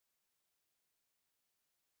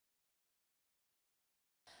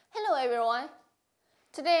Hello everyone.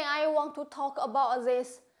 Today I want to talk about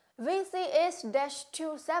this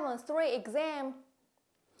VCS-273 exam.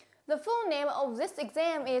 The full name of this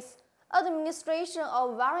exam is Administration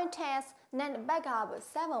of Veritas NetBackup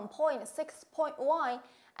 7.6.1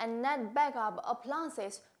 and NetBackup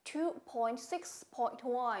Appliances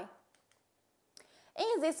 2.6.1.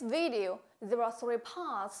 In this video, there are 3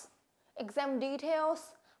 parts: exam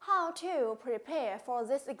details, how to prepare for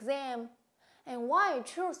this exam, and why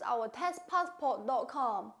choose our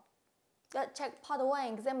Testpassport.com. Let's check part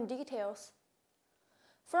 1, exam details.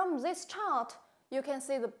 From this chart, you can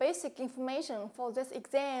see the basic information for this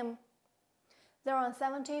exam. There are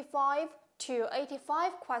 75 to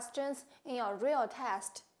 85 questions in your real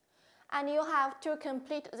test, and you have to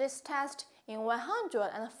complete this test in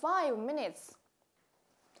 105 minutes.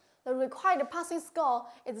 The required passing score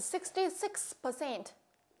is 66%.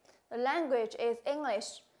 The language is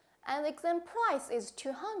English, and the exam price is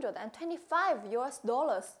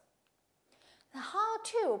 $225. How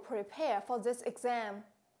to prepare for this exam?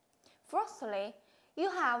 Firstly,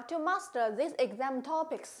 you have to master these exam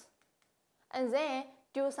topics, and then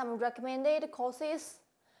do some recommended courses.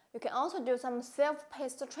 You can also do some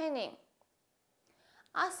self-paced training.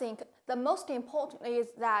 I think the most important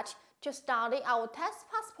is that to study our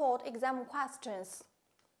Testpassport exam questions.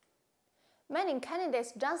 Many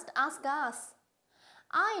candidates just ask us,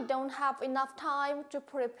 I don't have enough time to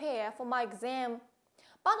prepare for my exam,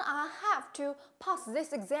 but I have to pass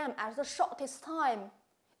this exam at the shortest time.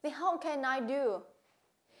 Then how can I do?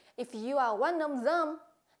 If you are one of them,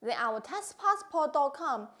 then our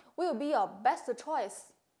Testpassport.com will be your best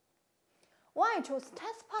choice. Why choose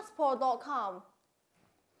Testpassport.com?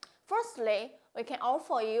 Firstly, we can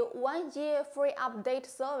offer you 1 year free update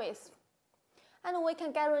service, and we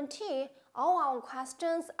can guarantee all our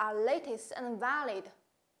questions are latest and valid.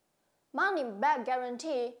 Money back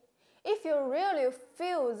guarantee. If you really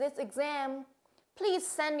fail this exam, please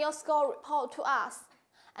send your score report to us,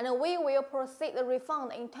 and we will proceed the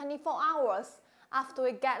refund in 24 hours after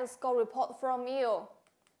we get the score report from you.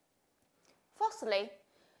 Firstly,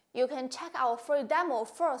 you can check our free demo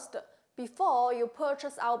first before you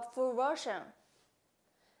purchase our full version.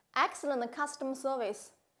 Excellent customer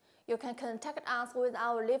service. You can contact us with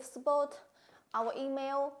our live support, our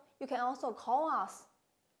email. You can also call us.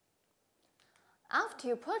 After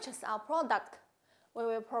you purchase our product, we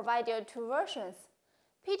will provide you 2 versions,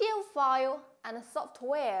 PDF file and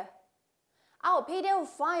software. Our PDF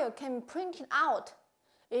file can be printed out.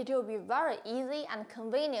 It will be very easy and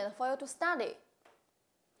convenient for you to study.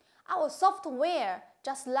 Our software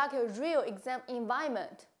just like a real exam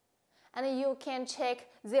environment, and you can check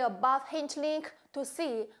the above hint link to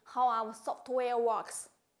see how our software works.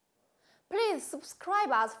 Please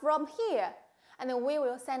subscribe us from here, and we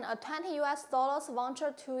will send a $20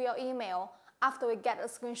 voucher to your email after we get a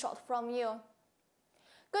screenshot from you.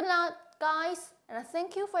 Good luck, guys, and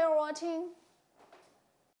thank you for watching.